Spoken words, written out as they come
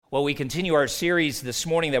Well, we continue our series this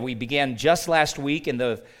morning that we began just last week in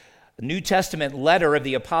the New Testament letter of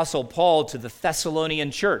the Apostle Paul to the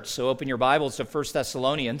Thessalonian church. So open your Bibles to 1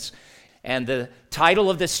 Thessalonians. And the title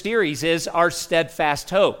of this series is Our Steadfast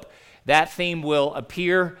Hope. That theme will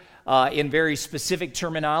appear in very specific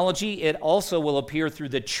terminology. It also will appear through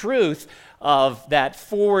the truth of that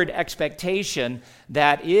forward expectation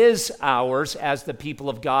that is ours as the people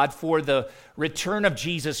of God for the return of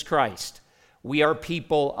Jesus Christ. We are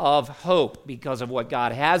people of hope because of what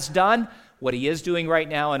God has done, what He is doing right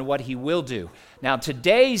now, and what He will do. Now,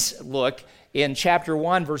 today's look in chapter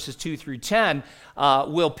 1, verses 2 through 10,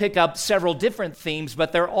 will pick up several different themes,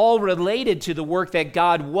 but they're all related to the work that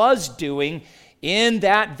God was doing in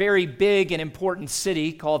that very big and important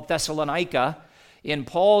city called Thessalonica in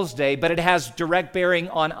Paul's day, but it has direct bearing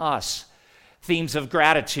on us. Themes of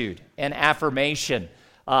gratitude and affirmation.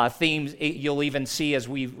 Themes you'll even see as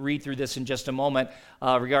we read through this in just a moment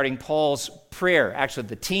regarding Paul's prayer. Actually,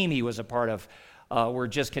 the team he was a part of were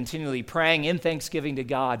just continually praying in thanksgiving to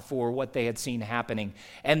God for what they had seen happening.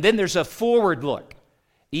 And then there's a forward look.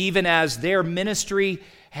 Even as their ministry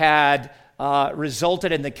had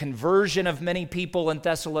resulted in the conversion of many people in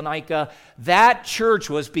Thessalonica, that church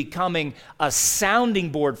was becoming a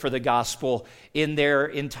sounding board for the gospel in their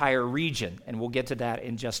entire region. And we'll get to that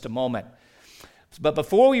in just a moment. But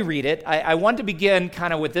before we read it, I want to begin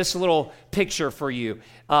kind of with this little picture for you.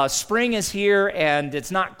 Spring is here, and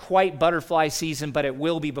it's not quite butterfly season, but it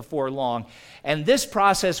will be before long. And this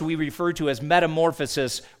process we refer to as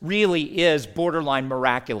metamorphosis really is borderline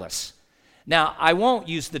miraculous. Now, I won't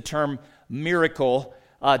use the term miracle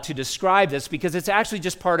to describe this because it's actually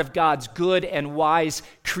just part of God's good and wise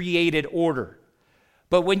created order.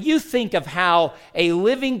 But when you think of how a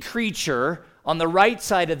living creature on the right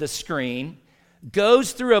side of the screen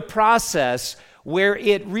goes through a process where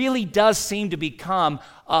it really does seem to become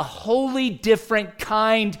a wholly different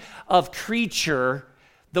kind of creature,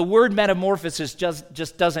 the word metamorphosis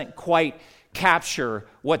just doesn't quite capture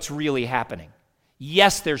what's really happening.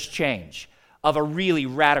 Yes, there's change of a really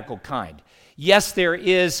radical kind. Yes, there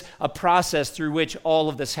is a process through which all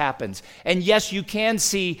of this happens. And yes, you can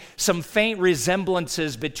see some faint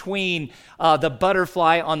resemblances between the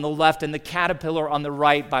butterfly on the left and the caterpillar on the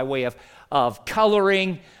right by way of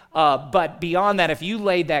coloring, but beyond that, if you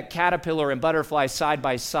laid that caterpillar and butterfly side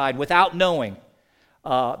by side without knowing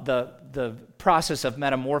the process of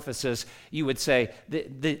metamorphosis, you would say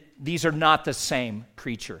these are not the same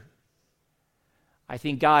creature. I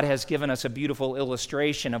think God has given us a beautiful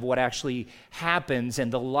illustration of what actually happens in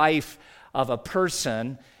the life of a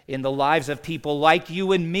person, in the lives of people like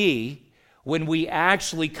you and me. When we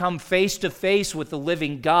actually come face to face with the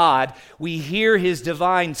living God, we hear His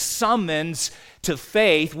divine summons to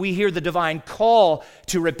faith. We hear the divine call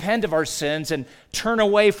to repent of our sins and turn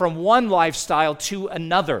away from one lifestyle to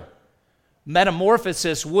another.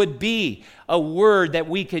 Metamorphosis would be a word that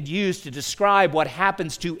we could use to describe what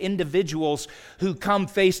happens to individuals who come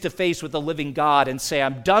face to face with the living God and say,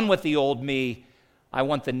 I'm done with the old me. I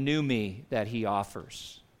want the new me that He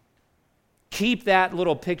offers. Keep that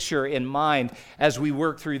little picture in mind as we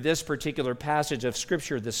work through this particular passage of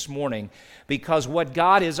Scripture this morning, because what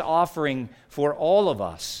God is offering for all of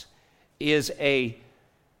us is a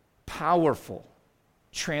powerful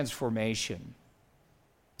transformation.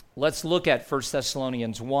 Let's look at 1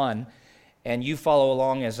 Thessalonians 1, and you follow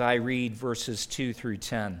along as I read verses 2 through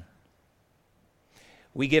 10.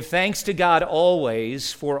 We give thanks to God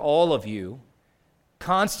always for all of you,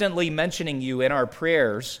 constantly mentioning you in our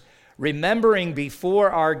prayers, remembering before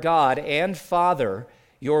our God and Father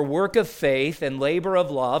your work of faith and labor of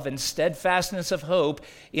love and steadfastness of hope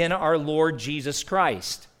in our Lord Jesus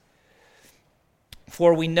Christ.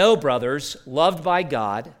 For we know, brothers, loved by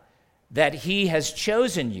God, that He has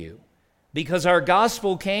chosen you, because our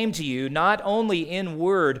gospel came to you not only in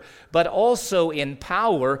word, but also in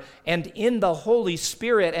power and in the Holy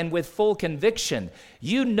Spirit and with full conviction.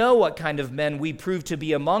 You know what kind of men we proved to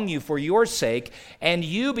be among you for your sake, and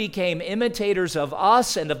you became imitators of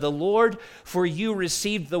us and of the Lord, for you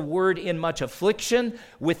received the word in much affliction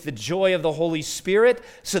with the joy of the Holy Spirit,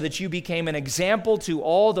 so that you became an example to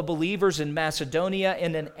all the believers in Macedonia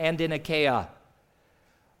and in Achaia.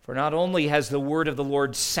 For not only has the word of the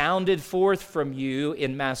Lord sounded forth from you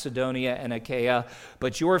in Macedonia and Achaia,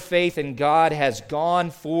 but your faith in God has gone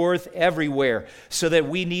forth everywhere, so that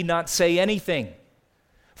we need not say anything.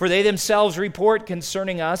 For they themselves report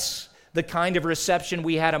concerning us the kind of reception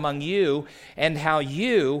we had among you, and how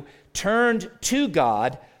you turned to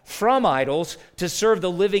God from idols to serve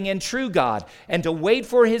the living and true God, and to wait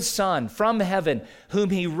for His Son from heaven, whom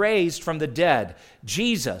He raised from the dead,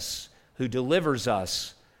 Jesus, who delivers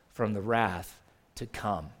us from the wrath to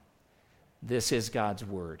come. This is God's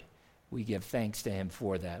word. We give thanks to him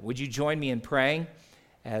for that. Would you join me in praying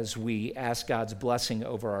as we ask God's blessing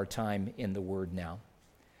over our time in the word now?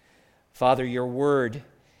 Father, your word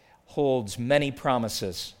holds many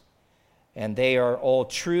promises, and they are all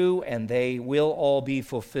true, and they will all be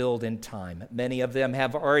fulfilled in time. Many of them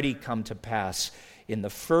have already come to pass in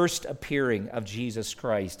the first appearing of Jesus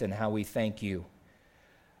Christ, and how we thank you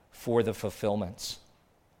for the fulfillments.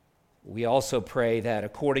 We also pray that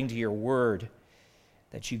according to your word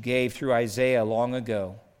that you gave through Isaiah long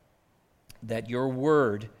ago, that your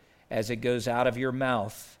word, as it goes out of your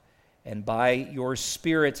mouth and by your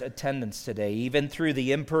Spirit's attendance today, even through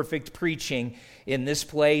the imperfect preaching in this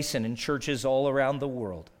place and in churches all around the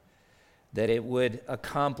world, that it would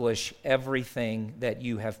accomplish everything that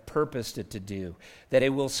you have purposed it to do, that it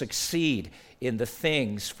will succeed in the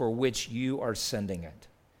things for which you are sending it.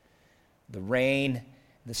 The rain,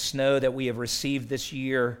 the snow that we have received this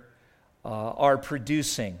year are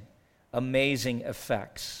producing amazing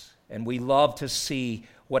effects, and we love to see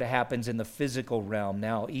what happens in the physical realm.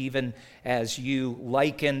 Now, even as you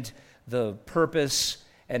likened the purpose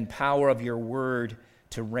and power of your word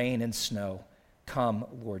to rain and snow, come,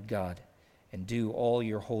 Lord God, and do all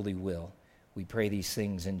your holy will. We pray these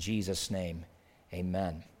things in Jesus' name.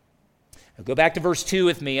 Amen. Now go back to verse 2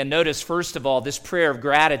 with me and notice, first of all, this prayer of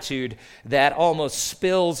gratitude that almost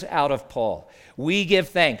spills out of Paul. We give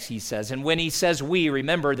thanks, he says. And when he says we,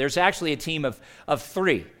 remember, there's actually a team of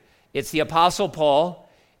three. It's the Apostle Paul,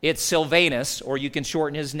 it's Silvanus, or you can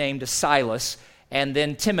shorten his name to Silas, and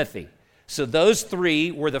then Timothy. So those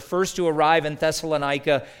three were the first to arrive in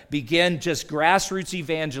Thessalonica, begin just grassroots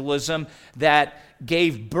evangelism that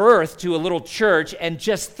gave birth to a little church, and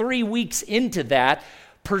just 3 weeks into that,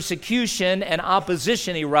 persecution and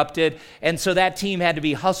opposition erupted, and so that team had to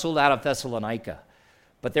be hustled out of Thessalonica.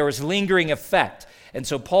 But there was lingering effect. And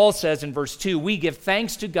so Paul says in verse 2, we give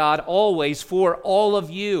thanks to God always for all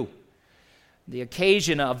of you. The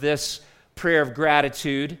occasion of this prayer of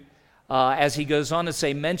gratitude, as he goes on to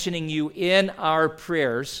say, mentioning you in our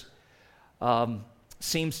prayers,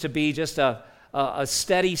 seems to be just a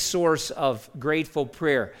steady source of grateful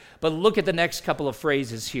prayer. But look at the next couple of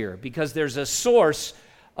phrases here, because there's a source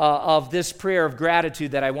of this prayer of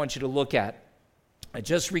gratitude that I want you to look at. I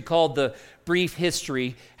just recalled the brief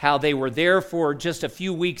history, how they were there for just a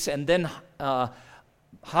few weeks and then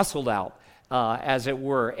hustled out, as it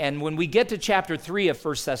were. And when we get to chapter 3 of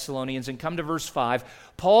 1 Thessalonians and come to verse 5,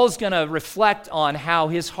 Paul's going to reflect on how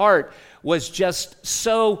his heart was just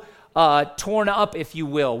so torn up, if you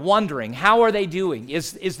will, wondering, how are they doing?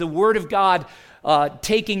 Is the word of God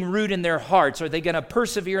taking root in their hearts? Are they going to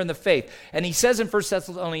persevere in the faith? And he says in 1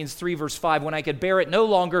 Thessalonians 3, verse 5, when I could bear it no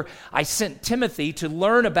longer, I sent Timothy to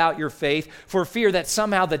learn about your faith, for fear that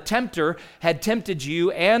somehow the tempter had tempted you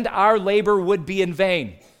and our labor would be in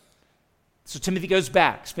vain. So Timothy goes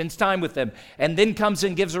back, spends time with them, and then comes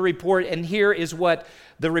and gives a report, and here is what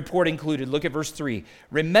the report included. Look at verse 3.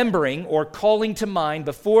 Remembering or calling to mind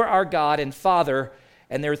before our God and Father,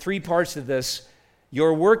 and there are three parts to this,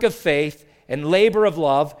 your work of faith and labor of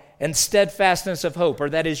love and steadfastness of hope, or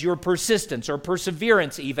that is your persistence or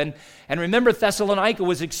perseverance even. And remember, Thessalonica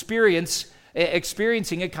was experiencing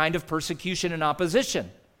a kind of persecution and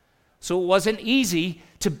opposition. So it wasn't easy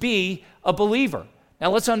to be a believer. Now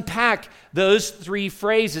let's unpack those three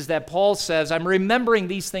phrases that Paul says. I'm remembering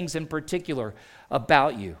these things in particular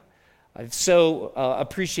about you. I've so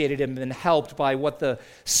appreciated and been helped by what the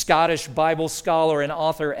Scottish Bible scholar and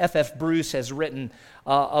author F.F. Bruce has written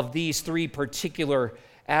of these three particular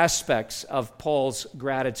aspects of Paul's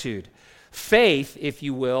gratitude. Faith, if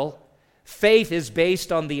you will, faith is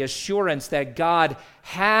based on the assurance that God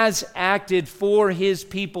has acted for his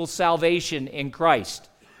people's salvation in Christ.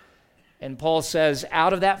 And Paul says,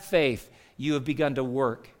 out of that faith, you have begun to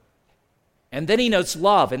work. And then he notes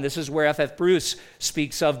love, and this is where F.F. Bruce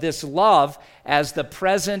speaks of this love as the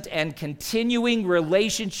present and continuing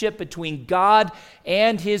relationship between God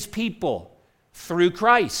and his people through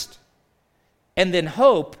Christ. And then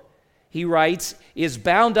hope, he writes, is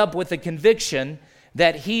bound up with the conviction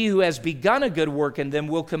that he who has begun a good work in them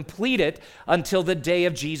will complete it until the day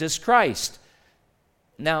of Jesus Christ.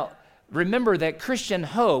 Now, remember that Christian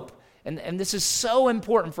hope, and this is so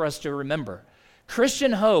important for us to remember,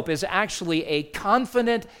 Christian hope is actually a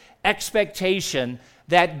confident expectation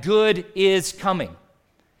that good is coming.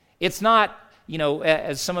 It's not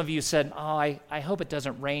as some of you said, I hope it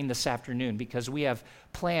doesn't rain this afternoon because we have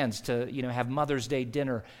plans to, have Mother's Day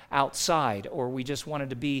dinner outside, or we just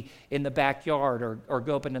wanted to be in the backyard or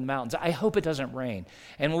go up into the mountains. I hope it doesn't rain.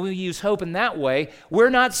 And when we use hope in that way, we're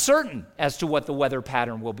not certain as to what the weather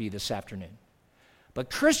pattern will be this afternoon. But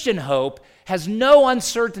Christian hope has no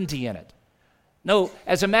uncertainty in it. No,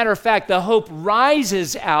 as a matter of fact, the hope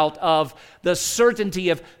rises out of the certainty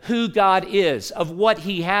of who God is, of what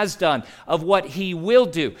he has done, of what he will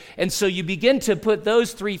do. And so you begin to put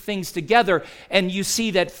those three things together, and you see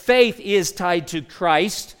that faith is tied to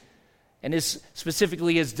Christ, and is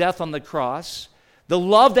specifically his death on the cross. The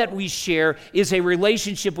love that we share is a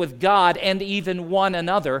relationship with God and even one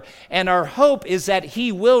another, and our hope is that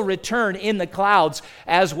he will return in the clouds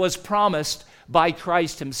as was promised by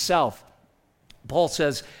Christ himself. Paul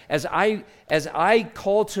says, as I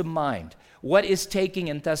call to mind what is taking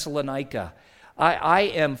in Thessalonica, I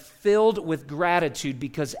am filled with gratitude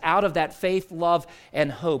because out of that faith, love,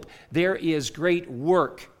 and hope, there is great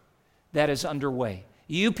work that is underway.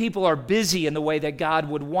 You people are busy in the way that God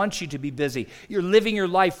would want you to be busy. You're living your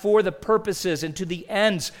life for the purposes and to the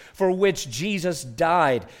ends for which Jesus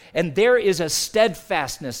died. And there is a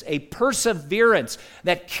steadfastness, a perseverance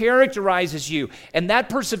that characterizes you. And that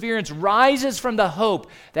perseverance rises from the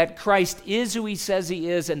hope that Christ is who he says he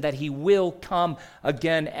is and that he will come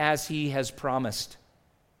again as he has promised.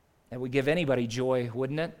 That would give anybody joy,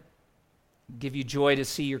 wouldn't it? Give you joy to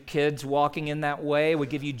see your kids walking in that way. It would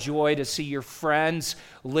give you joy to see your friends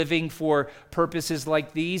living for purposes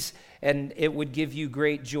like these. And it would give you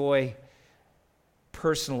great joy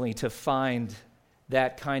personally to find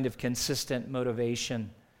that kind of consistent motivation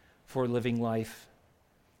for living life.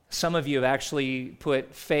 Some of you have actually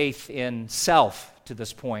put faith in self to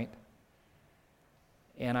this point.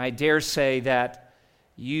 And I dare say that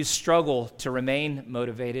you struggle to remain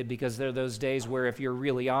motivated because there are those days where if you're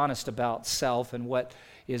really honest about self and what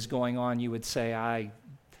is going on, you would say, I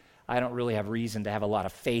don't really have reason to have a lot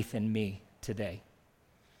of faith in me today.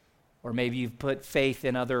 Or maybe you've put faith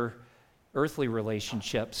in other earthly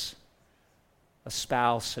relationships, a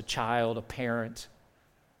spouse, a child, a parent,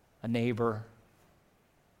 a neighbor.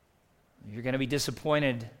 You're going to be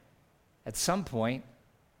disappointed at some point.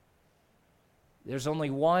 There's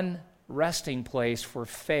only one resting place for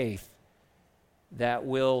faith that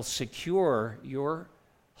will secure your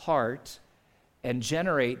heart and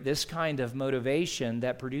generate this kind of motivation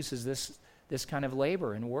that produces this kind of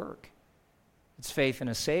labor and work. It's faith in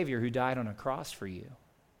a Savior who died on a cross for you.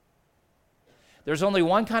 There's only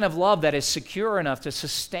one kind of love that is secure enough to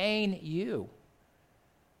sustain you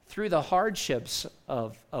through the hardships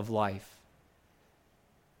of life.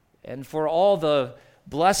 And for all the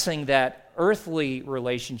blessing that earthly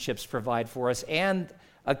relationships provide for us and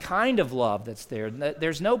a kind of love that's there.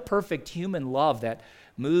 There's no perfect human love that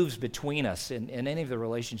moves between us in any of the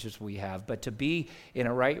relationships we have, but to be in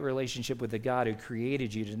a right relationship with the God who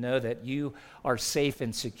created you, to know that you are safe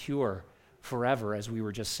and secure forever, as we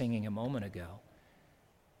were just singing a moment ago,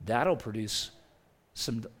 that'll produce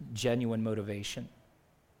some genuine motivation.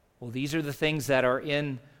 Well, these are the things that are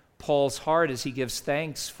in Paul's heart as he gives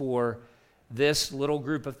thanks for this little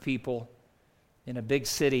group of people in a big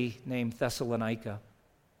city named Thessalonica.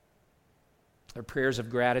 Their prayers of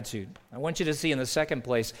gratitude. I want you to see in the second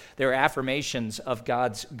place their affirmations of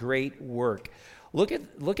God's great work. Look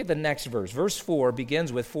at the next verse. Verse 4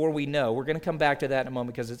 begins with, "For we know." We're going to come back to that in a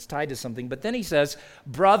moment because it's tied to something. But then he says,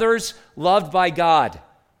 "Brothers loved by God."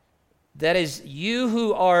 That is, you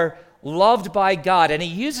who are loved by God. And he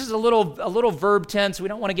uses a little verb tense. We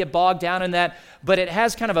don't want to get bogged down in that, but it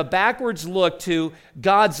has kind of a backwards look to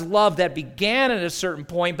God's love that began at a certain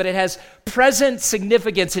point, but it has present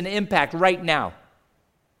significance and impact right now.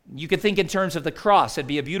 You could think in terms of the cross. It'd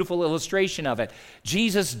be a beautiful illustration of it.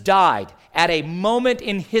 Jesus died at a moment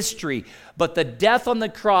in history, but the death on the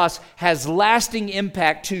cross has lasting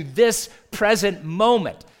impact to this present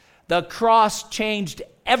moment. The cross changed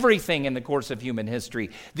everything in the course of human history.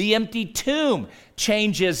 The empty tomb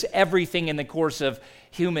changes everything in the course of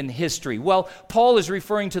human history. Well, Paul is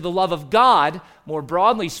referring to the love of God, more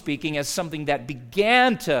broadly speaking, as something that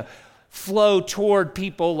began to flow toward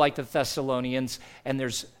people like the Thessalonians, and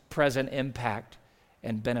there's present impact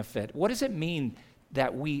and benefit. What does it mean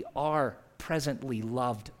that we are presently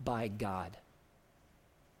loved by God?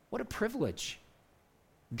 What a privilege.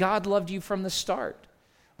 God loved you from the start.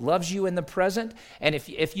 Loves you in the present. And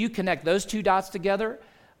if you connect those two dots together,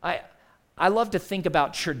 I love to think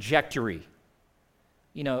about trajectory.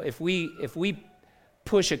 You know, if we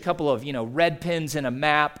push a couple of, red pins in a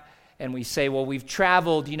map and we say, well, we've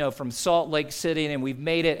traveled, from Salt Lake City and we've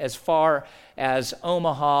made it as far as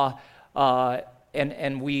Omaha,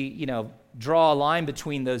 and we, draw a line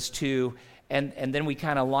between those two, and then we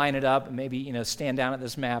kind of line it up, and maybe, stand down at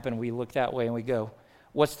this map, and we look that way, and we go,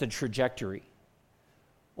 what's the trajectory?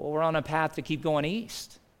 Well, we're on a path to keep going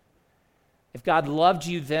east. If God loved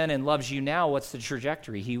you then and loves you now, what's the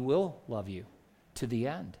trajectory? He will love you to the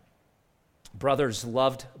end. Brothers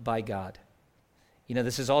loved by God.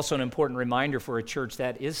 This is also an important reminder for a church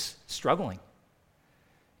that is struggling.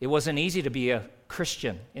 It wasn't easy to be a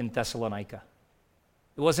Christian in Thessalonica.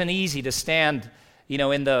 It wasn't easy to stand,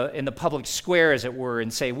 in the public square, as it were,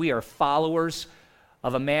 and say, we are followers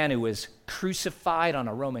of a man who was crucified on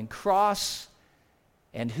a Roman cross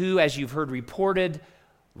and who, as you've heard reported,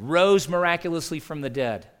 rose miraculously from the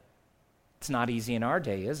dead. It's not easy in our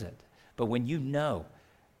day, is it? But when you know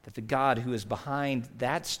that the God who is behind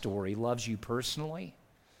that story loves you personally,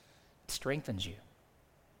 it strengthens you.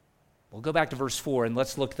 We'll go back to verse 4, and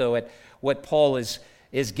let's look, though, at what Paul is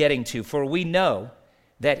getting to. For we know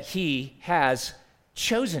that he has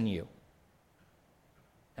chosen you.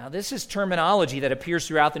 Now, this is terminology that appears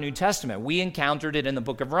throughout the New Testament. We encountered it in the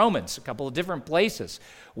book of Romans, a couple of different places,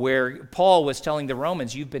 where Paul was telling the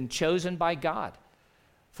Romans, you've been chosen by God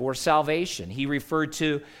for salvation. He referred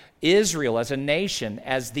to Israel as a nation,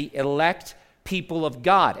 as the elect people of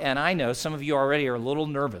God. And I know some of you already are a little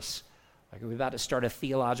nervous. Like, are we about to start a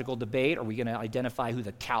theological debate? Are we going to identify who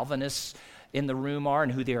the Calvinists in the room are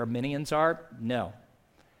and who the Arminians are? No.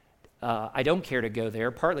 I don't care to go there,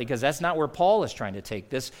 partly because that's not where Paul is trying to take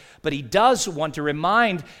this, but he does want to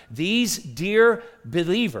remind these dear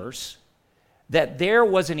believers that there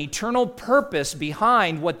was an eternal purpose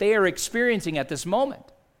behind what they are experiencing at this moment.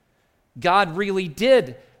 God really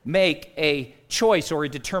did make a choice or a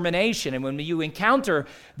determination, and when you encounter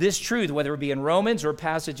this truth, whether it be in Romans or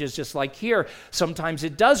passages just like here, sometimes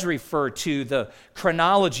it does refer to the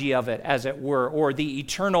chronology of it, as it were, or the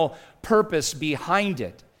eternal purpose behind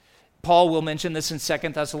it. Paul will mention this in 2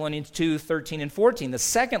 Thessalonians 2, 13 and 14, the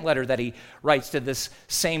second letter that he writes to this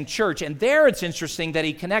same church. And there it's interesting that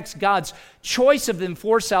he connects God's choice of them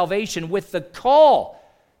for salvation with the call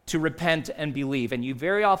to repent and believe. And you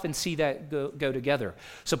very often see that go together.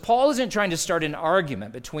 So Paul isn't trying to start an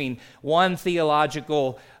argument between one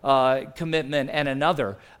theological commitment and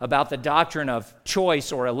another about the doctrine of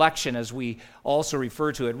choice or election, as we also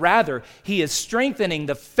refer to it. Rather, he is strengthening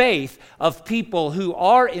the faith of people who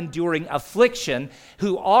are enduring affliction,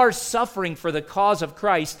 who are suffering for the cause of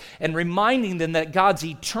Christ, and reminding them that God's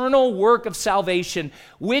eternal work of salvation,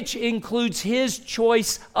 which includes his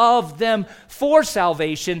choice of them for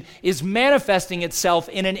salvation, is manifesting itself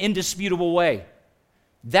in an indisputable way.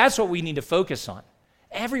 That's what we need to focus on.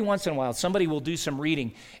 Every once in a while, somebody will do some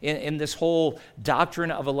reading in this whole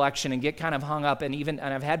doctrine of election and get kind of hung up, and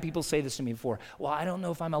I've had people say this to me before, well, I don't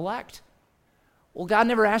know if I'm elect. Well, God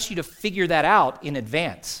never asked you to figure that out in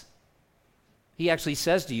advance. He actually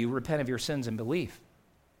says to you, repent of your sins and believe.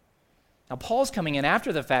 Now, Paul's coming in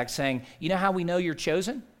after the fact saying, you know how we know you're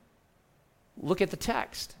chosen? Look at the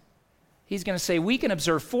text. He's going to say, we can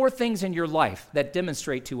observe 4 things in your life that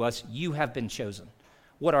demonstrate to us you have been chosen.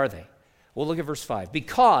 What are they? Well, look at verse 5.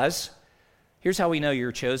 Because, here's how we know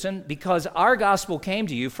you're chosen, because our gospel came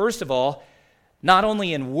to you, first of all, not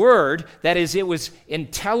only in word, that is, it was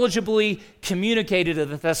intelligibly communicated to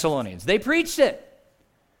the Thessalonians. They preached it,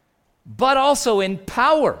 but also in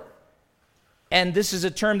power. And this is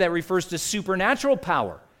a term that refers to supernatural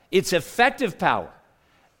power. It's effective power.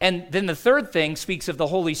 And then the third thing speaks of the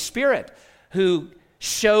Holy Spirit, who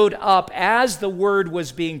showed up as the word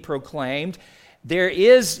was being proclaimed. There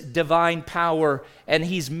is divine power, and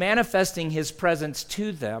he's manifesting his presence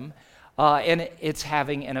to them, and it's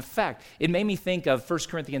having an effect. It made me think of 1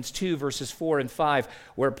 Corinthians 2, verses 4 and 5,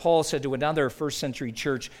 where Paul said to another first century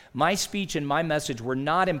church, my speech and my message were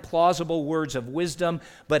not in plausible words of wisdom,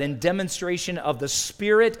 but in demonstration of the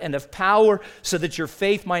Spirit and of power, so that your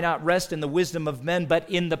faith might not rest in the wisdom of men, but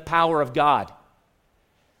in the power of God.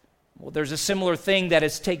 Well, there's a similar thing that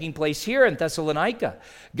is taking place here in Thessalonica.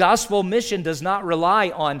 Gospel mission does not rely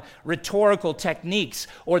on rhetorical techniques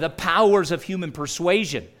or the powers of human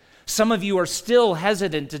persuasion. Some of you are still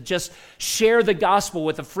hesitant to just share the gospel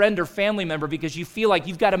with a friend or family member because you feel like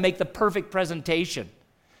you've got to make the perfect presentation.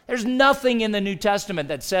 There's nothing in the New Testament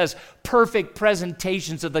that says perfect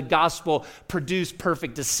presentations of the gospel produce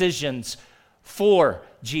perfect decisions for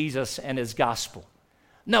Jesus and his gospel.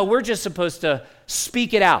 No, we're just supposed to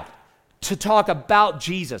speak it out, to talk about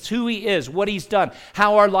Jesus, who he is, what he's done,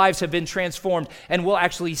 how our lives have been transformed, and we'll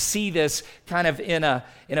actually see this kind of in a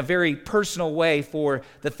very personal way for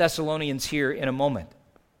the Thessalonians here in a moment.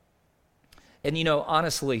 And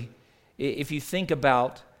honestly, if you think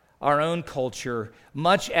about our own culture,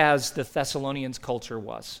 much as the Thessalonians' culture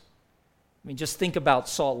was. I mean, just think about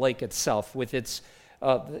Salt Lake itself with its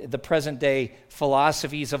the present-day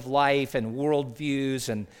philosophies of life and worldviews,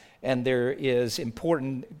 and there is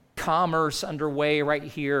important commerce underway right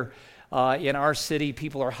here in our city.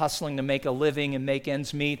 People are hustling to make a living and make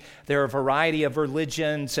ends meet. There are a variety of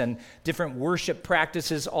religions and different worship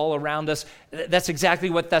practices all around us. That's exactly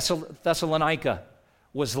what Thessalonica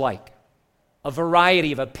was like. A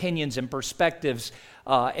variety of opinions and perspectives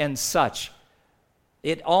and such.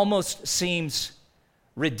 It almost seems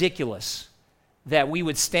ridiculous that we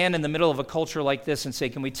would stand in the middle of a culture like this and say,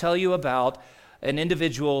 can we tell you about an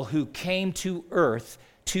individual who came to earth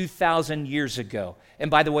 2,000 years ago? And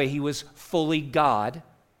by the way, he was fully God.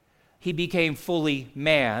 He became fully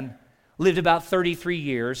man, lived about 33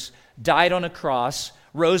 years, died on a cross,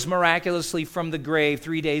 rose miraculously from the grave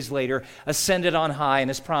 3 days later, ascended on high, and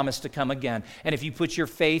has promised to come again. And if you put your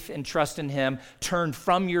faith and trust in him, turn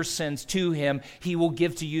from your sins to him, he will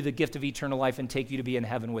give to you the gift of eternal life and take you to be in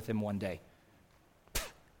heaven with him one day.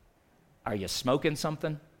 Are you smoking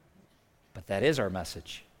something? But that is our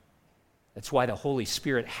message. That's why the Holy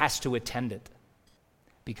Spirit has to attend it.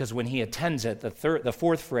 Because when he attends it, the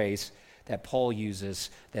fourth phrase that Paul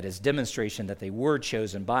uses, that is demonstration that they were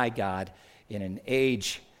chosen by God in an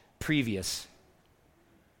age previous,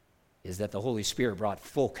 is that the Holy Spirit brought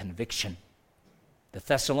full conviction. The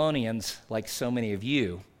Thessalonians, like so many of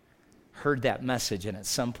you, heard that message and at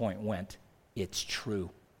some point went, it's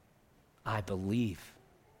true. I believe.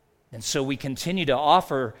 And so we continue to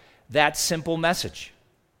offer that simple message.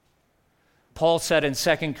 Paul said in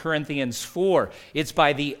 2 Corinthians 4, it's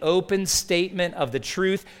by the open statement of the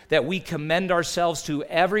truth that we commend ourselves to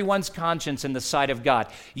everyone's conscience in the sight of God.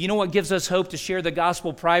 You know what gives us hope to share the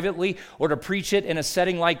gospel privately or to preach it in a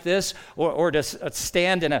setting like this or to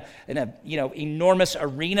stand in a enormous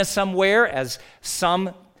arena somewhere as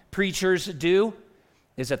some preachers do,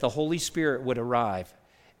 is that the Holy Spirit would arrive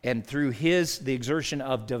and through the exertion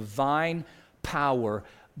of divine power,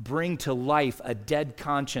 bring to life a dead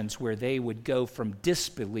conscience where they would go from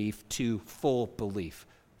disbelief to full belief,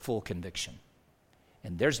 full conviction.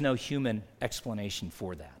 And there's no human explanation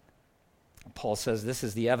for that. Paul says this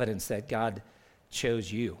is the evidence that God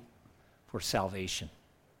chose you for salvation.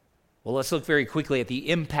 Well, let's look very quickly at the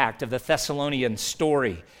impact of the Thessalonian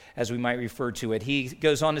story, as we might refer to it. He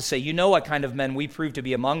goes on to say, you know what kind of men we proved to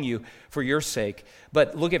be among you for your sake.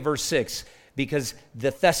 But look at verse 6, because the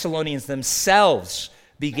Thessalonians themselves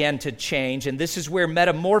began to change, and this is where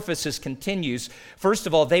metamorphosis continues. First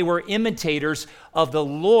of all, they were imitators of the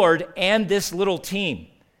Lord and this little team.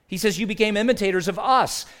 He says, you became imitators of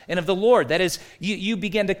us and of the Lord. That is, you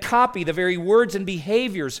began to copy the very words and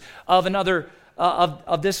behaviors of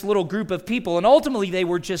of this little group of people, and ultimately they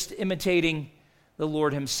were just imitating the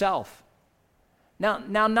Lord himself. Now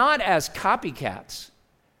not as copycats,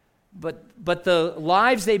 but the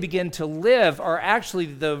lives they begin to live are actually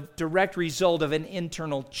the direct result of an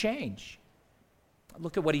internal change.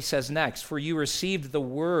 Look at what he says next. For you received the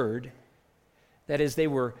word, that is, they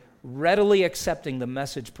were readily accepting the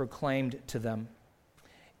message proclaimed to them,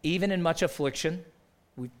 even in much affliction.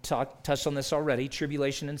 We've touched on this already,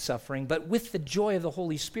 tribulation and suffering, but with the joy of the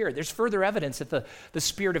Holy Spirit. There's further evidence that the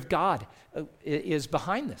Spirit of God is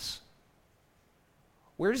behind this.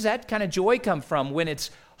 Where does that kind of joy come from when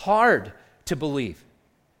it's hard to believe?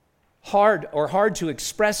 Hard to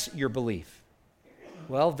express your belief?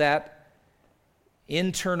 Well, that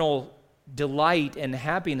internal delight and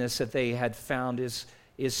happiness that they had found is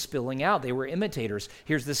spilling out. They were imitators.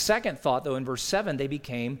 Here's the second thought, though, in verse 7, they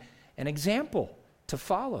became an example to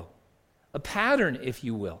follow, a pattern, if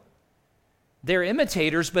you will. They're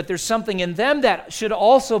imitators, but there's something in them that should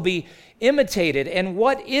also be imitated. And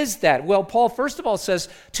what is that? Well, Paul, first of all, says,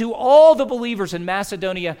 to all the believers in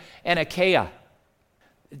Macedonia and Achaia.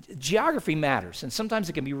 Geography matters, and sometimes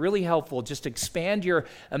it can be really helpful just to expand your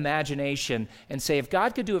imagination and say, if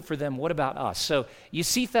God could do it for them, what about us? So you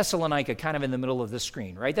see Thessalonica kind of in the middle of the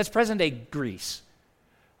screen, right? That's present-day Greece,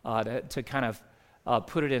 to kind of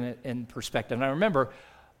put it in perspective. And I remember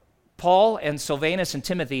Paul and Silvanus and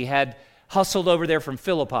Timothy had hustled over there from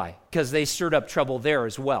Philippi because they stirred up trouble there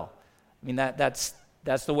as well. I mean, that's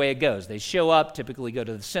the way it goes. They show up, typically go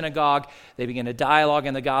to the synagogue, they begin to dialogue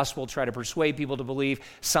in the gospel, try to persuade people to believe.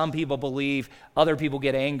 Some people believe, other people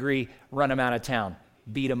get angry, run them out of town,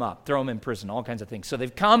 beat them up, throw them in prison, all kinds of things. So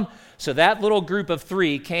that little group of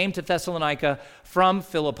three came to Thessalonica from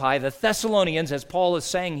Philippi. The Thessalonians, as Paul is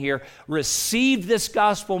saying here, received this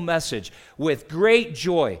gospel message with great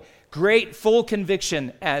joy, Great full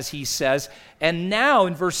conviction, as he says. And now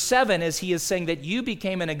in verse 7, as he is saying that you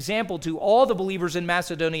became an example to all the believers in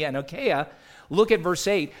Macedonia and Achaia, look at verse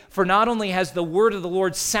 8. For not only has the word of the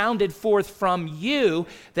Lord sounded forth from you,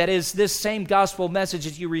 that is this same gospel message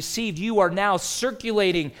that you received, you are now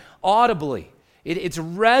circulating audibly. It's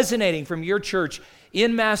resonating from your church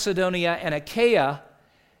in Macedonia and Achaia,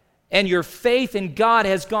 and your faith in God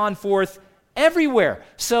has gone forth everywhere.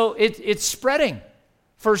 So it's spreading.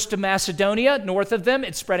 First to Macedonia, north of them.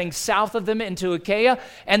 It's spreading south of them into Achaia.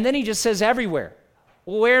 And then he just says everywhere.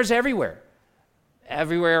 Well, where's everywhere?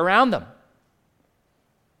 Everywhere around them.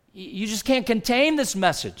 You just can't contain this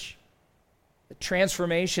message. The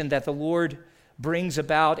transformation that the Lord brings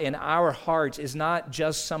about in our hearts is not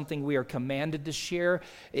just something we are commanded to share.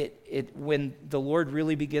 When the Lord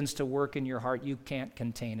really begins to work in your heart, you can't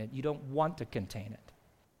contain it. You don't want to contain it.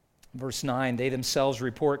 Verse 9, they themselves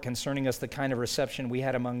report concerning us the kind of reception we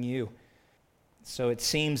had among you. So it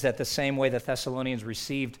seems that the same way the Thessalonians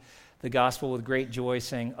received the gospel with great joy,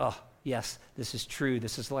 saying, oh, yes, this is true,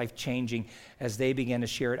 this is life-changing, as they began to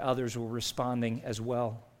share it, others were responding as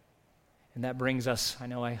well. And that brings us, I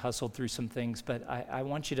know I hustled through some things, but I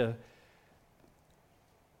want you to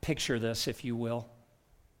picture this, if you will.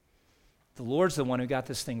 The Lord's the one who got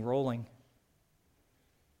this thing rolling.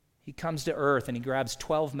 He comes to earth and he grabs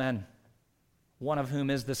 12 men, one of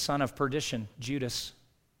whom is the son of perdition, Judas.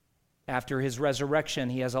 After his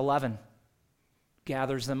resurrection, he has 11,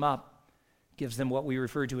 gathers them up, gives them what we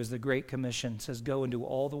refer to as the Great Commission, says, go into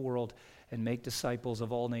all the world and make disciples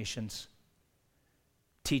of all nations,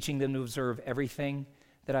 teaching them to observe everything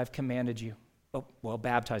that I've commanded you. Oh, well,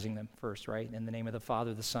 baptizing them first, right? In the name of the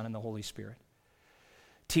Father, the Son, and the Holy Spirit.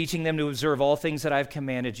 Teaching them to observe all things that I've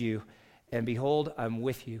commanded you, and behold, I'm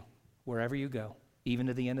with you wherever you go, even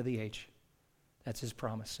to the end of the age. That's his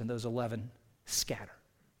promise. And those 11 scatter.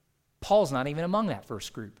 Paul's not even among that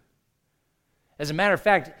first group. As a matter of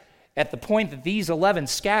fact, at the point that these 11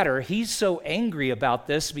 scatter, he's so angry about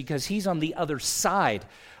this because he's on the other side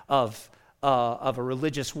of a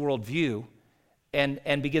religious worldview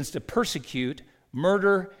and begins to persecute,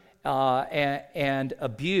 murder, and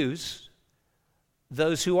abuse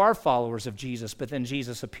those who are followers of Jesus. But then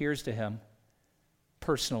Jesus appears to him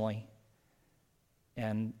personally.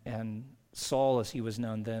 And Saul, as he was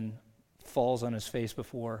known then, falls on his face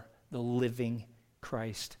before the living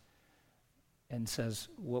Christ and says,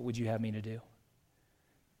 what would you have me to do?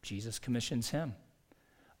 Jesus commissions him.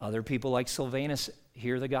 Other people like Silvanus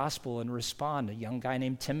hear the gospel and respond. A young guy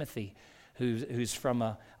named Timothy, who's from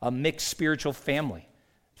a mixed spiritual family.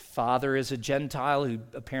 Father is a Gentile who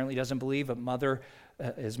apparently doesn't believe, but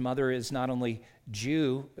his mother is not only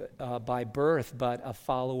Jew by birth, but a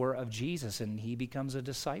follower of Jesus, and he becomes a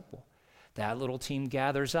disciple. That little team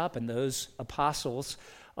gathers up, and those apostles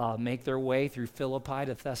make their way through Philippi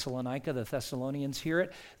to Thessalonica. The Thessalonians hear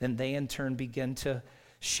it. Then they in turn begin to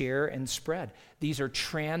share and spread. These are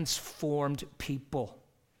transformed people.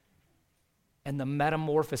 And the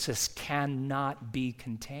metamorphosis cannot be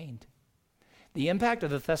contained. The impact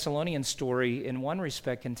of the Thessalonian story, in one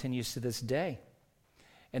respect, continues to this day.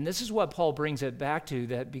 And this is what Paul brings it back to,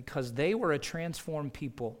 that because they were a transformed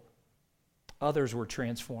people, others were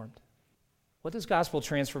transformed. What does gospel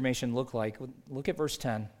transformation look like? Look at verse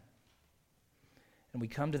 10. And we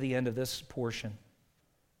come to the end of this portion.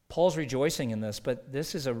 Paul's rejoicing in this, but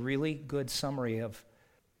this is a really good summary of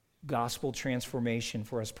gospel transformation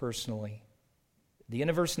for us personally. At the end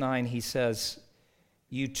of verse 9, he says,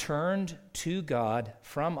 you turned to God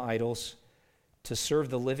from idols to serve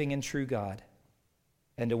the living and true God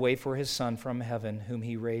and to wait for his Son from heaven, whom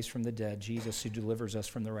he raised from the dead, Jesus, who delivers us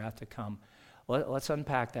from the wrath to come. Let's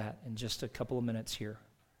unpack that in just a couple of minutes here.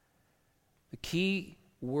 The key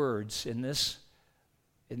words in this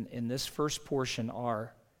first portion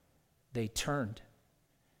are, they turned.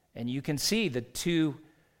 And you can see the two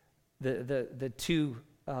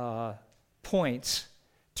points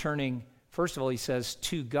turning. First of all, he says,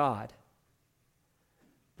 to God.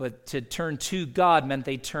 But to turn to God meant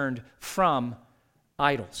they turned from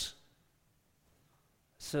idols.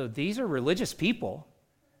 So these are religious people.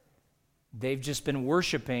 They've just been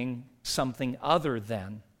worshiping something other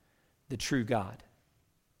than the true God.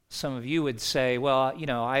 Some of you would say, well,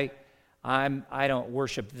 I don't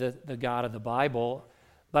worship the God of the Bible,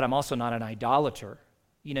 but I'm also not an idolater.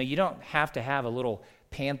 You don't have to have a little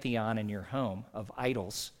pantheon in your home of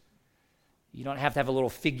idols. You don't have to have a little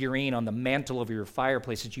figurine on the mantle of your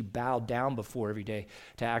fireplace that you bow down before every day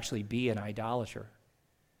to actually be an idolater.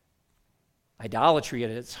 Idolatry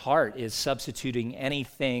at its heart is substituting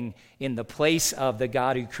anything in the place of the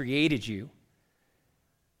God who created you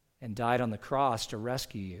and died on the cross to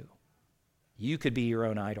rescue you. You could be your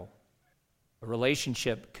own idol. A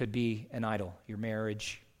relationship could be an idol. Your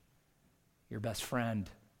marriage, your best friend.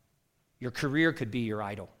 Your career could be your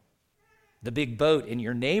idol. The big boat in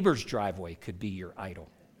your neighbor's driveway could be your idol.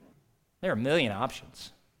 There are a million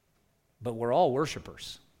options, but we're all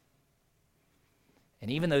worshipers.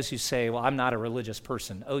 And even those who say, well, I'm not a religious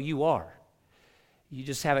person. Oh, you are. You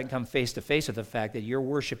just haven't come face to face with the fact that you're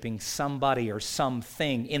worshiping somebody or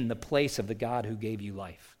something in the place of the God who gave you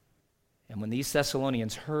life. And when these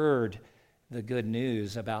Thessalonians heard the good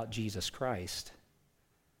news about Jesus Christ,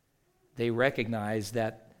 they recognized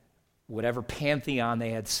that whatever pantheon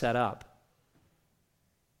they had set up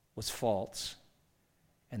was false.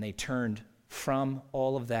 And they turned from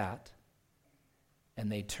all of that, and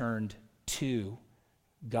they turned to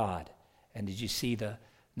God. And did you see the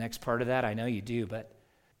next part of that? I know you do, but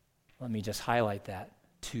let me just highlight that.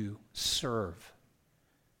 To serve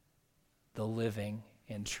the living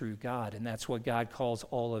and true God. And that's what God calls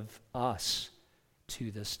all of us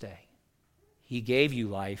to this day. He gave you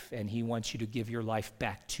life, and he wants you to give your life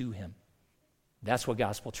back to him. That's what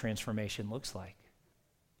gospel transformation looks like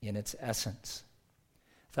in its essence.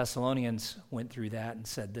 Thessalonians went through that and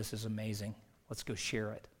said, this is amazing. Let's go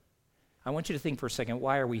share it. I want you to think for a second,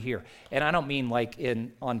 why are we here? And I don't mean like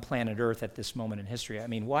on planet Earth at this moment in history. I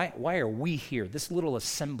mean, why are we here? This little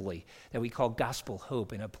assembly that we call Gospel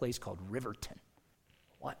Hope in a place called Riverton.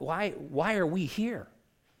 Why are we here?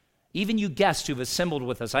 Even you guests who've assembled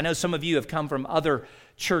with us. I know some of you have come from other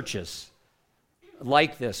churches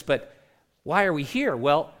like this, but why are we here?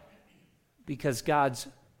 Well, because God's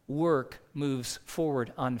work moves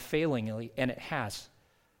forward unfailingly, and it has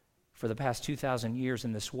for the past 2,000 years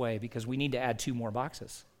in this way, because we need to add 2 more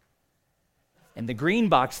boxes. And the green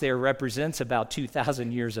box there represents about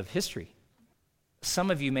 2,000 years of history. Some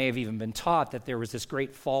of you may have even been taught that there was this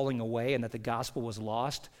great falling away and that the gospel was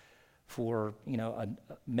lost for,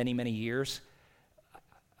 many, many years.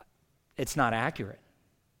 It's not accurate,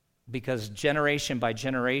 because generation by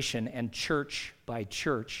generation and church by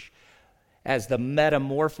church, as the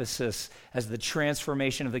metamorphosis, as the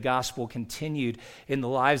transformation of the gospel continued in the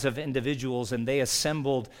lives of individuals, and they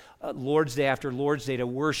assembled Lord's Day after Lord's Day to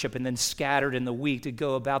worship, and then scattered in the week to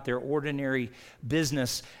go about their ordinary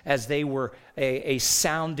business as they were a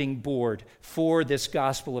sounding board for this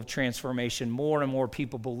gospel of transformation. More and more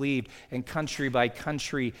people believed, and country by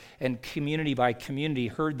country and community by community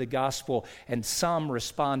heard the gospel, and some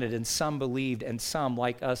responded, and some believed, and some,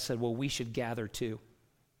 like us, said, well, we should gather too.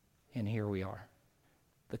 And here we are.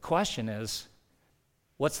 The question is,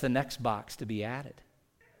 what's the next box to be added?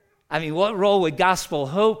 I mean, what role would Gospel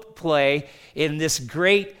Hope play in this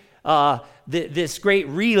great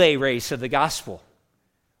relay race of the gospel?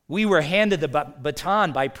 We were handed the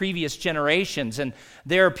baton by previous generations, and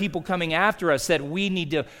there are people coming after us that we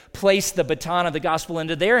need to place the baton of the gospel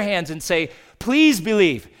into their hands and say, please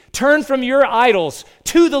believe, turn from your idols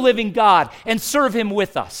to the living God and serve him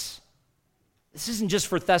with us. This isn't just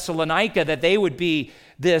for Thessalonica that they would be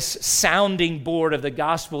this sounding board of the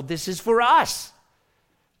gospel. This is for us,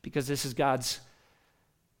 because this is God's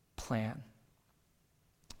plan.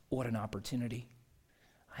 What an opportunity.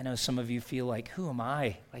 I know some of you feel like, who am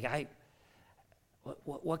I?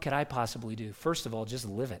 What could I possibly do? First of all, just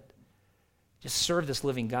live it. Just serve this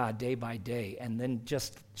living God day by day, and then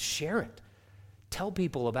just share it. Tell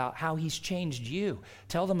people about how he's changed you.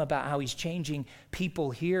 Tell them about how he's changing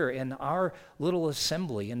people here in our little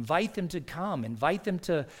assembly. Invite them to come. Invite them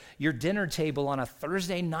to your dinner table on a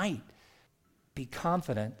Thursday night. Be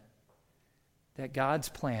confident that God's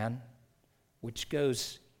plan, which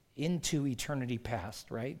goes into eternity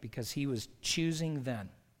past, right? Because he was choosing then.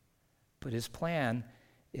 But his plan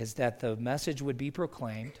is that the message would be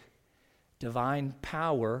proclaimed, divine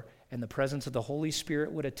power and the presence of the Holy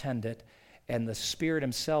Spirit would attend it, and the Spirit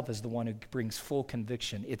himself is the one who brings full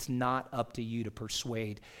conviction. It's not up to you to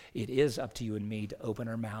persuade. It is up to you and me to open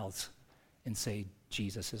our mouths and say,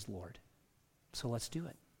 Jesus is Lord. So let's do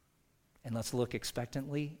it. And let's look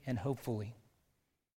expectantly and hopefully